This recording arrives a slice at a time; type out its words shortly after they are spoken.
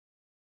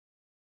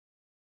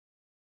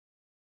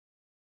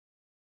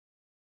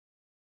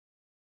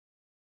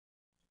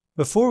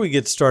Before we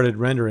get started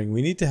rendering,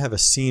 we need to have a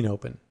scene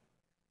open.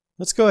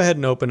 Let's go ahead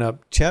and open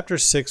up Chapter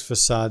 6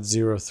 Facade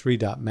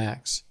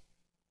 03.max.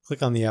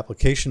 Click on the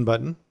Application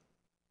button,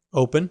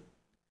 Open,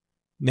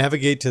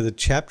 navigate to the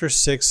Chapter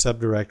 6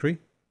 subdirectory,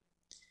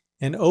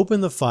 and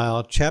open the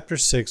file Chapter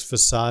 6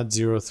 Facade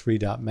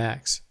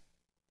 03.max.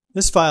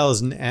 This file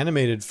is an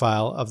animated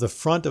file of the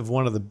front of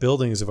one of the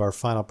buildings of our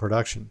final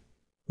production.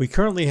 We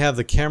currently have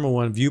the Camera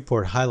 1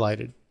 viewport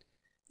highlighted.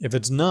 If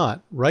it's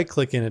not,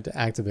 right-click in it to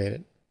activate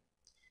it.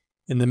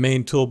 In the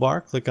main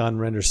toolbar, click on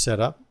Render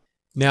Setup.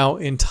 Now,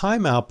 in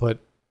time output,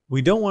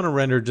 we don't want to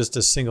render just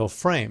a single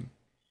frame.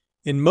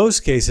 In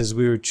most cases,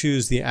 we would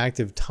choose the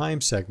active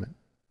time segment.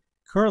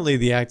 Currently,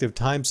 the active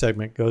time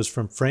segment goes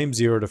from frame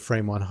 0 to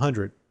frame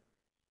 100.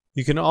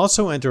 You can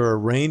also enter a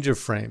range of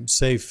frames,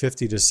 say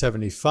 50 to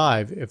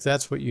 75, if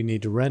that's what you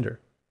need to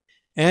render.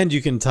 And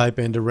you can type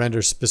in to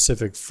render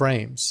specific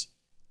frames.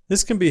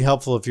 This can be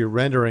helpful if you're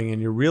rendering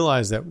and you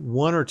realize that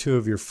one or two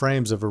of your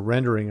frames of a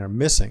rendering are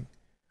missing,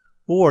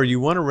 or you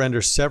want to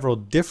render several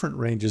different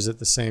ranges at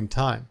the same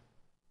time.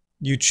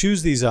 You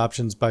choose these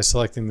options by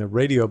selecting the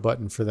radio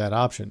button for that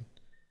option.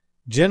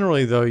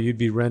 Generally, though, you'd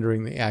be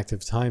rendering the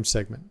active time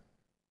segment.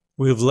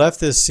 We've left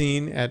this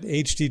scene at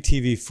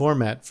HDTV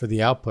format for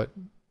the output.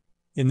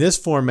 In this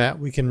format,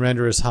 we can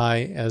render as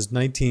high as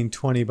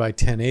 1920 by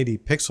 1080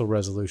 pixel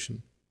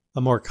resolution. A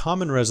more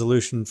common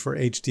resolution for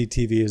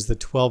HDTV is the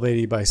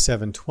 1280 by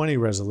 720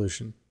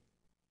 resolution.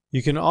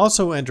 You can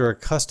also enter a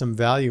custom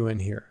value in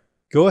here.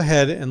 Go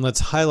ahead and let's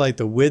highlight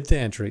the width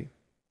entry.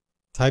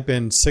 Type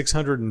in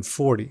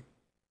 640.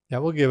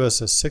 That will give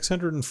us a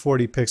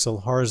 640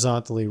 pixel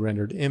horizontally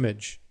rendered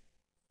image.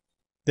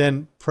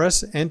 Then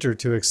press Enter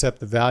to accept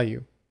the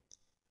value.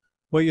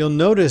 What you'll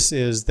notice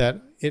is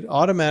that it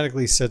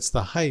automatically sets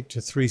the height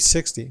to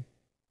 360.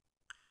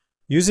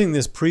 Using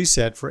this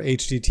preset for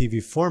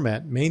HDTV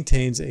format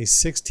maintains a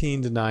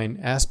 16:9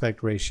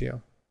 aspect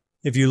ratio.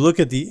 If you look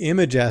at the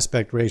image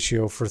aspect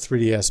ratio for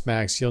 3ds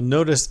Max, you'll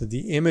notice that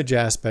the image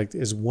aspect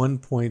is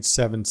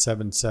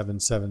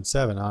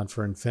 1.77777 on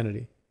for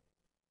infinity.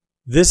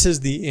 This is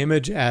the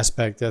image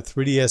aspect that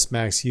 3ds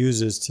Max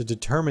uses to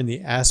determine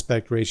the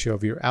aspect ratio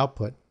of your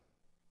output.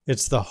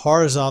 It's the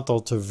horizontal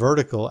to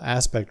vertical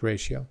aspect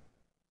ratio.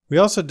 We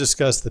also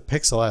discussed the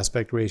pixel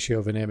aspect ratio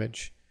of an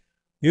image.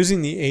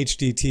 Using the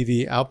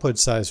HDTV output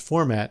size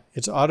format,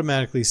 it's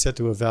automatically set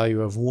to a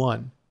value of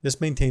 1.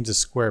 This maintains a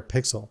square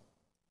pixel.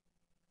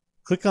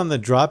 Click on the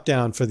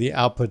drop-down for the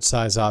output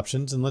size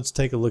options, and let's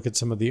take a look at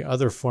some of the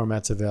other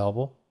formats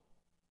available.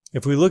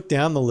 If we look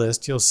down the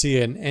list, you'll see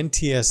an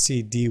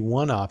NTSC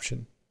D1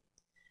 option.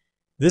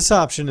 This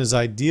option is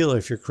ideal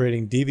if you're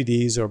creating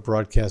DVDs or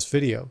broadcast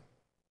video.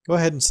 Go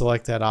ahead and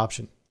select that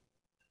option.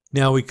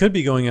 Now we could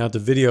be going out to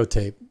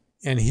videotape,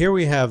 and here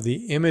we have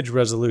the image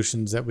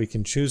resolutions that we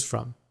can choose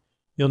from.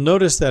 You'll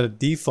notice that it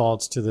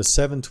defaults to the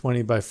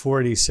 720 by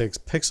 486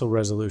 pixel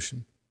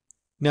resolution.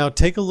 Now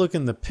take a look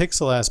in the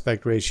pixel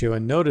aspect ratio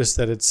and notice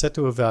that it's set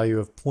to a value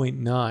of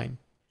 0.9.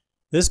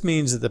 This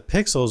means that the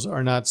pixels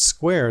are not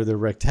square, they're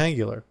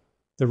rectangular.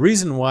 The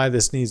reason why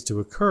this needs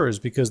to occur is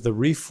because the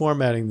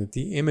reformatting that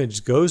the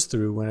image goes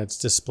through when it's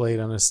displayed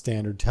on a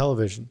standard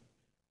television.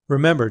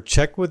 Remember,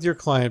 check with your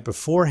client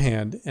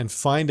beforehand and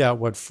find out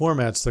what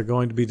formats they're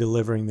going to be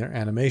delivering their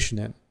animation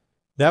in.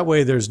 That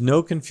way there's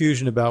no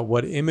confusion about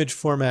what image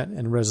format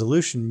and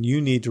resolution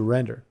you need to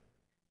render.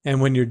 And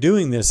when you're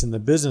doing this in the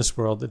business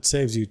world, it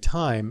saves you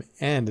time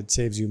and it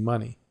saves you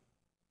money.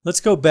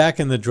 Let's go back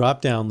in the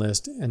drop-down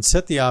list and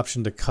set the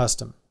option to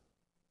Custom.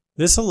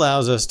 This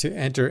allows us to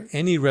enter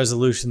any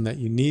resolution that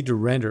you need to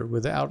render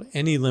without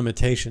any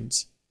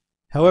limitations.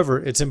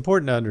 However, it's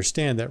important to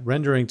understand that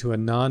rendering to a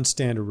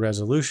non-standard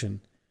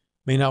resolution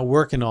may not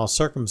work in all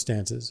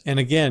circumstances. And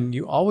again,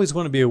 you always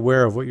want to be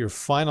aware of what your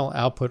final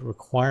output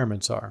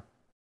requirements are.